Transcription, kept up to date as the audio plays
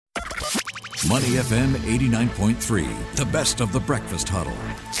Money FM 89.3, the best of the breakfast huddle.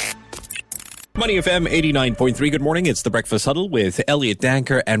 Money FM 89.3. Good morning. It's the Breakfast Huddle with Elliot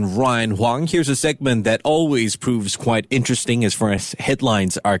Danker and Ryan Huang. Here's a segment that always proves quite interesting as far as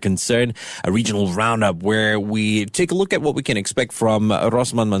headlines are concerned. A regional roundup where we take a look at what we can expect from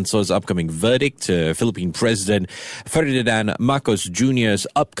Rosman Mansour's upcoming verdict, Philippine President Ferdinand Marcos Jr.'s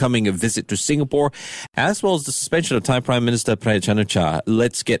upcoming visit to Singapore, as well as the suspension of Thai Prime Minister Prayut Chan-o-cha.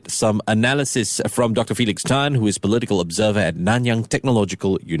 Let's get some analysis from Dr. Felix Tan, who is political observer at Nanyang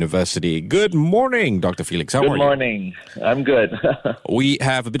Technological University. Good morning, Dr. Felix. How are you? Good morning. I'm good. We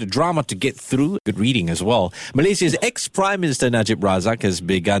have a bit of drama to get through. Good reading as well. Malaysia's ex-Prime Minister Najib Razak has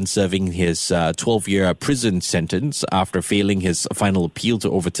begun serving his 12-year prison sentence after failing his final appeal to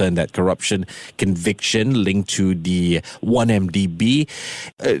overturn that corruption conviction linked to the 1MDB.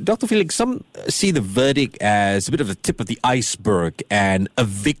 Dr. Felix, some see the verdict as a bit of the tip of the iceberg and a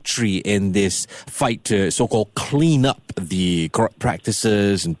victory in this fight to so-called clean up the corrupt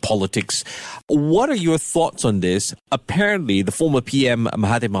practices and politics. What are your thoughts on this? Apparently, the former PM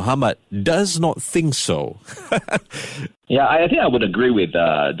Mahathir Mohamad does not think so. Yeah, I think I would agree with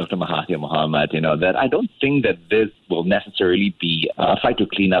Dr. Mahathir Mohamad, that I don't think that this will necessarily be a fight to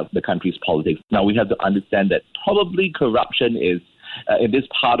clean up the country's politics. Now, we have to understand that probably corruption is in this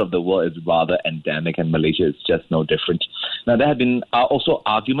part of the world is rather endemic, and Malaysia is just no different. Now, there have been also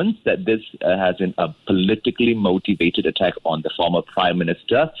arguments that this has been a politically motivated attack on the former Prime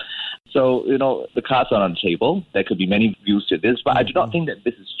Minister. So, the cards are on the table. There could be many views to this, but I do not think that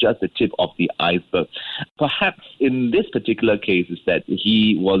this is just the tip of the iceberg. Perhaps in this particular case is that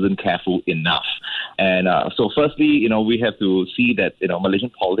he wasn't careful enough. And so firstly, we have to see that,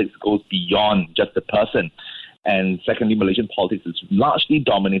 Malaysian politics goes beyond just the person. And secondly, Malaysian politics is largely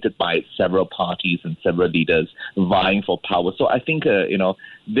dominated by several parties and several leaders vying for power. So I think,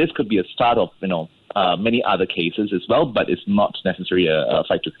 this could be a start of, many other cases as well, but it's not necessarily a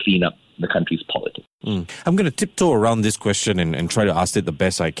fight to clean up the country's politics. I'm going to tiptoe around this question and try to ask it the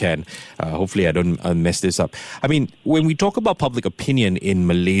best I can. Hopefully I don't mess this up. I mean, when we talk about public opinion in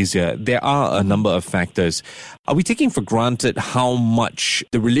Malaysia, there are a number of factors. Are we taking for granted how much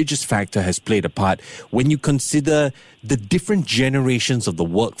the religious factor has played a part when you consider the different generations of the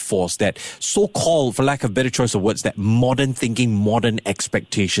workforce that so-called, for lack of better choice of words, that modern thinking, modern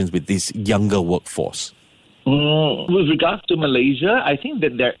expectations with this younger workforce? With regards to Malaysia, I think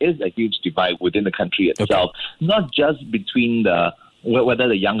that there is a huge divide within the country itself, not just between whether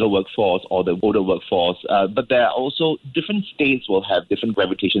the younger workforce or the older workforce, but there are also different states will have different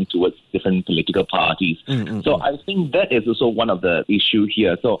gravitation towards different political parties. So I think that is also one of the issue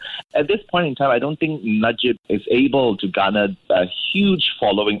here. So at this point in time, I don't think Najib is able to garner a huge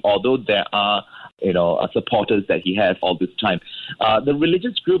following, although there are supporters that he has all this time. The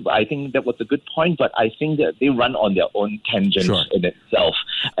religious group, I think that was a good point, but I think that they run on their own tangent in itself.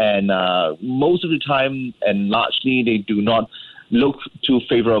 And most of the time, and largely, they do not look too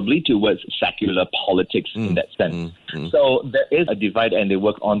favorably towards secular politics in that sense. So there is a divide and they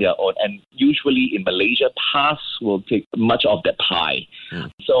work on their own. And usually in Malaysia, PAS will take much of that pie.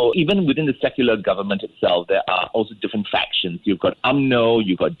 So even within the secular government itself, there are also different factions. You've got UMNO,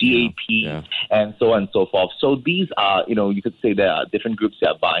 you've got DAP, and so on and so forth. So these are, you could say there are different groups that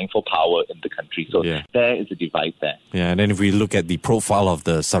are vying for power in the country. So there is a divide there. Yeah, and then if we look at the profile of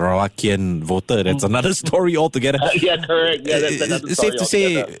the Sarawakian voter, that's another story altogether. Yeah, correct. Yeah, that's another story safe to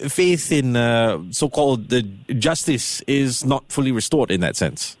say, faith in so-called the justice is not fully restored in that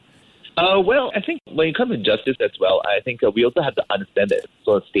sense. Well, I think when it comes to justice as well, I think we also have to understand that it's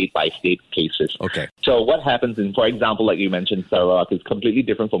sort of state-by-state cases. Okay. So what happens in, for example, like you mentioned, Sarawak is completely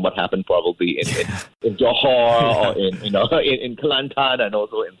different from what happened probably in Johor or in Kelantan and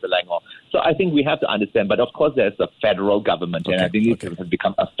also in Selangor. So I think we have to understand. But of course, there's a federal government, and I think it has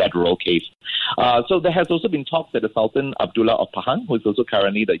become a federal case. So there has also been talks that the Sultan Abdullah of Pahang, who is also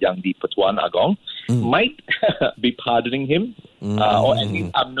currently the Yang di-Pertuan Agong, might be pardoning him. Or at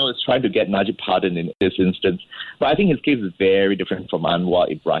least UMNO is trying to get Najib pardoned in this instance. But I think his case is very different from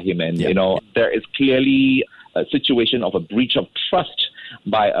Anwar Ibrahim. And, there is clearly a situation of a breach of trust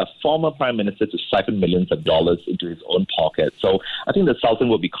by a former prime minister to siphon millions of dollars into his own pocket. So I think the Sultan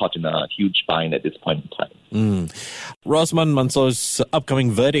will be caught in a huge bind at this point in time. Rosman Mansour's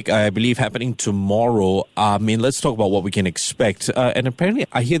upcoming verdict, I believe, happening tomorrow. Let's talk about what we can expect. And apparently,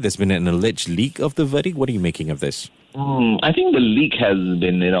 I hear there's been an alleged leak of the verdict. What are you making of this? I think the leak has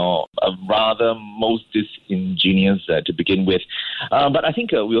been, a rather most disingenuous to begin with. But I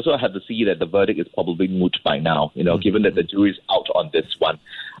think we also have to see that the verdict is probably moot by now, given that the jury is out on this one.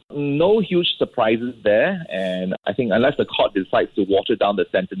 No huge surprises there. And I think unless the court decides to water down the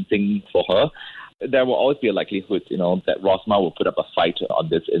sentencing for her, there will always be a likelihood, that Rosmah will put up a fight on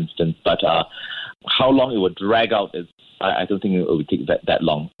this instance. But how long it will drag out is, I don't think it will take that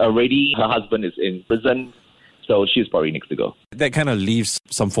long. Already, her husband is in prison, so she's probably next to go. That kind of leaves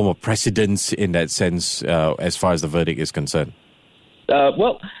some form of precedence in that sense as far as the verdict is concerned.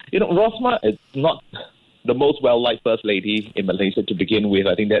 Rosmah is not the most well-liked first lady in Malaysia to begin with.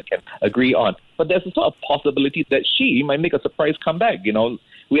 I think that can agree on. But there's a sort of possibility that she might make a surprise comeback.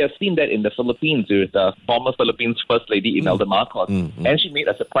 We have seen that in the Philippines with the former Philippines First Lady Imelda Marcos. And she made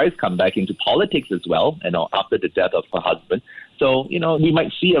a surprise comeback into politics as well, after the death of her husband. So, we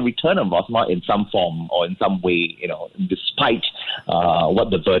might see a return of Rosmah in some form or in some way, despite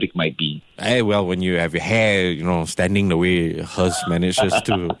what the verdict might be. Hey, well, when you have your hair, standing the way hers manages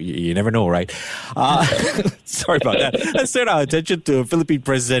to, you never know, right? Sorry about that. Let's turn our attention to Philippine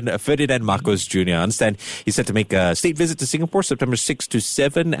President Ferdinand Marcos Jr. I understand he's set to make a state visit to Singapore September 6 to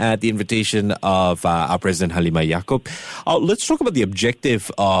 7 at the invitation of our President Halimah Yacob. Let's talk about the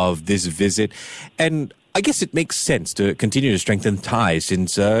objective of this visit. And I guess it makes sense to continue to strengthen ties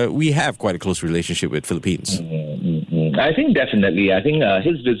since we have quite a close relationship with Philippines. I think definitely. I think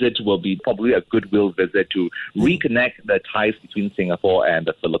his visit will be probably a goodwill visit to reconnect the ties between Singapore and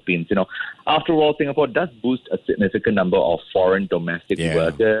the Philippines. After all, Singapore does boost a significant number of foreign domestic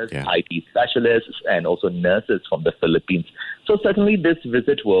workers, IT specialists, and also nurses from the Philippines. So certainly this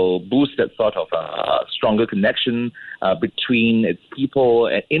visit will boost that sort of stronger connection between its people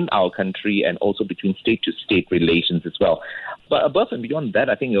in our country and also between state-to-state relations as well. But above and beyond that,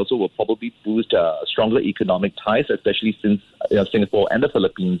 I think it also will probably boost stronger economic ties, especially since Singapore and the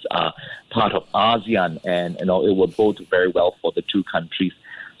Philippines are part of ASEAN, and it will bode very well for the two countries.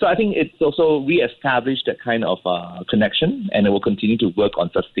 So I think it's also re-established that kind of connection, and it will continue to work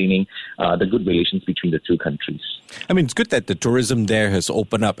on sustaining the good relations between the two countries. I mean, it's good that the tourism there has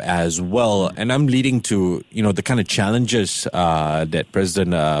opened up as well, and I'm leading to, the kind of challenges that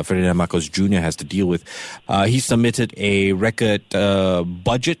President Ferdinand Marcos Jr. has to deal with. He submitted a record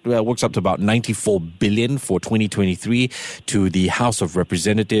budget that works up to about 94 billion for 2023 to the House of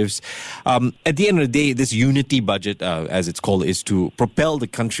Representatives. At the end of the day, this unity budget, as it's called, is to propel the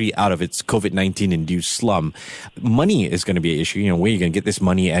country out of its COVID-19 induced slum. Money is going to be an issue. Where are you going to get this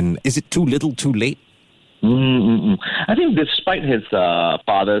money? And is it too little, too late? I think despite his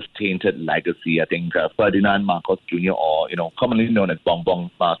father's tainted legacy, I think Ferdinand Marcos Jr., or commonly known as Bongbong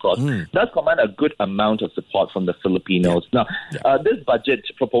Marcos, does command a good amount of support from the Filipinos. Now, this budget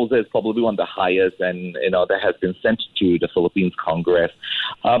proposal is probably one of the highest, and that has been sent to the Philippines Congress.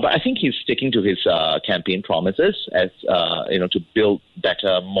 But I think he's sticking to his campaign promises as to build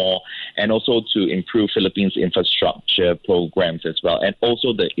better, more, and also to improve Philippines' infrastructure programs as well, and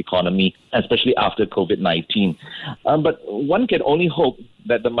also the economy, especially after COVID-19. But one can only hope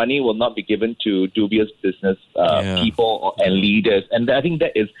that the money will not be given to dubious business people and leaders. And I think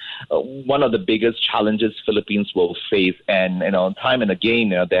that is one of the biggest challenges Philippines will face. And, time and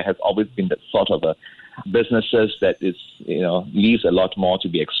again, there has always been that sort of a businesses that is, leaves a lot more to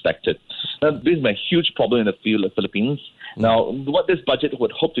be expected. This is a huge problem in the Philippines. Now, what this budget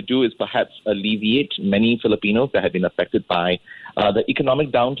would hope to do is perhaps alleviate many Filipinos that have been affected by the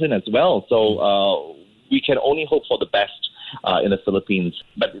economic downturn as well. So we can only hope for the best in the Philippines.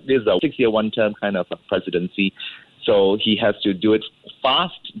 But this is a 6-year, one-term kind of presidency. So he has to do it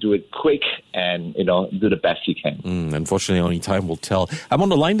fast, do it quick, and, do the best he can. Unfortunately, only time will tell. I'm on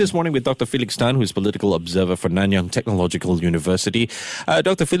the line this morning with Dr. Felix Tan, who's political observer for Nanyang Technological University.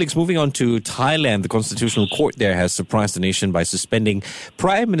 Dr. Felix, moving on to Thailand, the Constitutional Court there has surprised the nation by suspending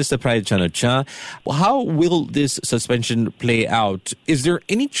Prime Minister Prayut Chan-o-cha. How will this suspension play out? Is there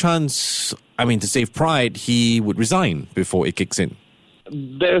any chance, to save pride, he would resign before it kicks in?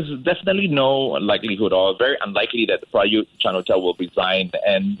 There's definitely no likelihood, or very unlikely, that Prayut Chan-o-cha will resign,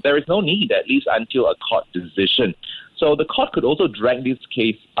 and there is no need, at least until a court decision. So the court could also drag this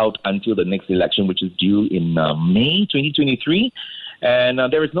case out until the next election, which is due in May 2023. And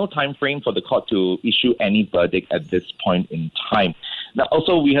there is no time frame for the court to issue any verdict at this point in time. Now,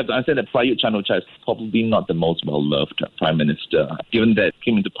 also, we have to understand that Prayut Chan-o-cha is probably not the most well-loved prime minister, given that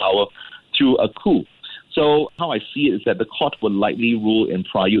he came into power through a coup. So how I see it is that the court will likely rule in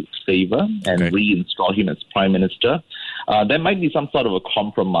Prayut's favor and reinstall him as Prime Minister. There might be some sort of a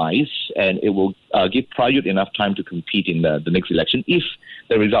compromise, and it will give Prayut enough time to compete in the next election if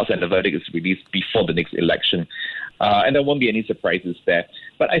the results and the verdict is released before the next election. And there won't be any surprises there.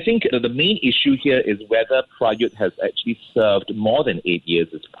 But I think the main issue here is whether Prayut has actually served more than 8 years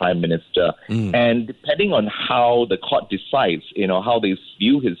as Prime Minister. And depending on how the court decides, how they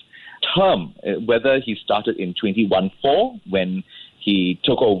view his term, whether he started in 2014 when he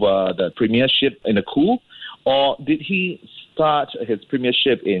took over the premiership in a coup, or did he start his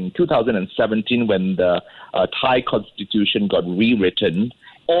premiership in 2017 when the Thai constitution got rewritten,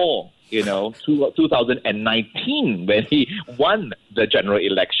 or 2019 when he won the general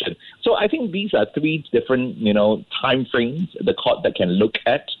election. So I think these are three different, time frames the court that can look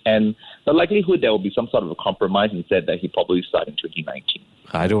at, and the likelihood there will be some sort of a compromise and said that he probably started in 2019.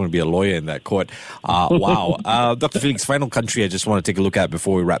 I don't want to be a lawyer in that court. Wow. Dr. Felix, final country I just want to take a look at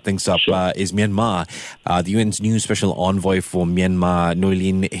before we wrap things up is Myanmar. The UN's new special envoy for Myanmar,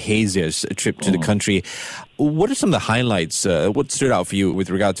 Noeleen Heyzer's trip to the country. What are some of the highlights? What stood out for you with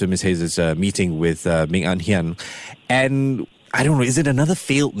regard to Ms. Heyzer's meeting with Min Aung Hlaing? And I don't know, is it another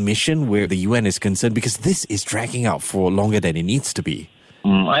failed mission where the UN is concerned? Because this is dragging out for longer than it needs to be.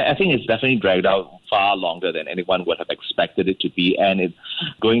 I think it's definitely dragged out far longer than anyone would have expected it to be, and it's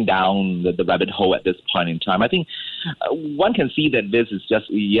going down the rabbit hole at this point in time. I think one can see that this is just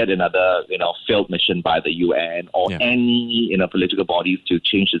yet another, failed mission by the UN or any, political bodies to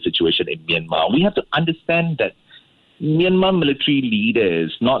change the situation in Myanmar. We have to understand that Myanmar military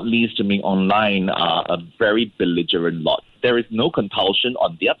leaders, not least Min Aung Hlaing, are a very belligerent lot. There is no compulsion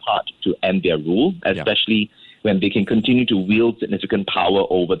on their part to end their rule, especially when they can continue to wield significant power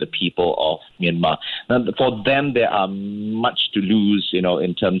over the people of Myanmar. Now, for them, there are much to lose,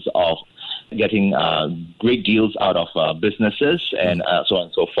 in terms of getting great deals out of businesses and so on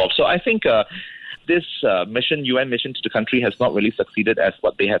and so forth. So I think this UN mission to the country has not really succeeded as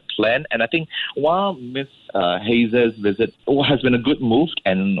what they had planned. And I think while Ms. Heyzer's visit has been a good move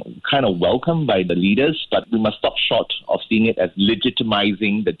and kind of welcomed by the leaders, but we must stop short of seeing it as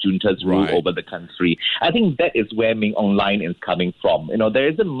legitimizing the junta's rule over the country. I think that is where Min Aung Hlaing is coming from. There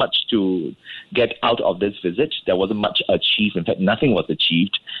isn't much to get out of this visit. There wasn't much achieved. In fact, nothing was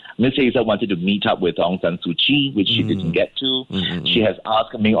achieved. Ms. Heyzer wanted to meet up with Aung San Suu Kyi, which she didn't get to. She has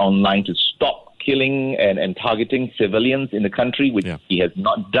asked Min Aung Hlaing to stop killing and targeting civilians in the country, which he has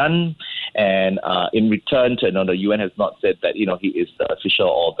not done. And in return, the UN has not said that, he is the official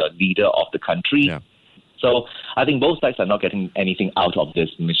or the leader of the country. So I think both sides are not getting anything out of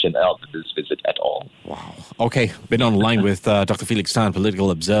this mission, out of this visit at all. Wow. Okay, been on the line with Dr. Felix Tan, political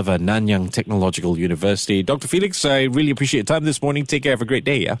observer, Nanyang Technological University. Dr. Felix, I really appreciate your time this morning. Take care. Have a great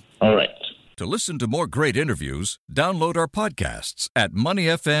day, yeah? All right. To listen to more great interviews, download our podcasts at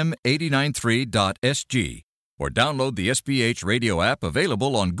moneyfm893.sg or download the SPH radio app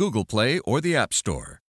available on Google Play or the App Store.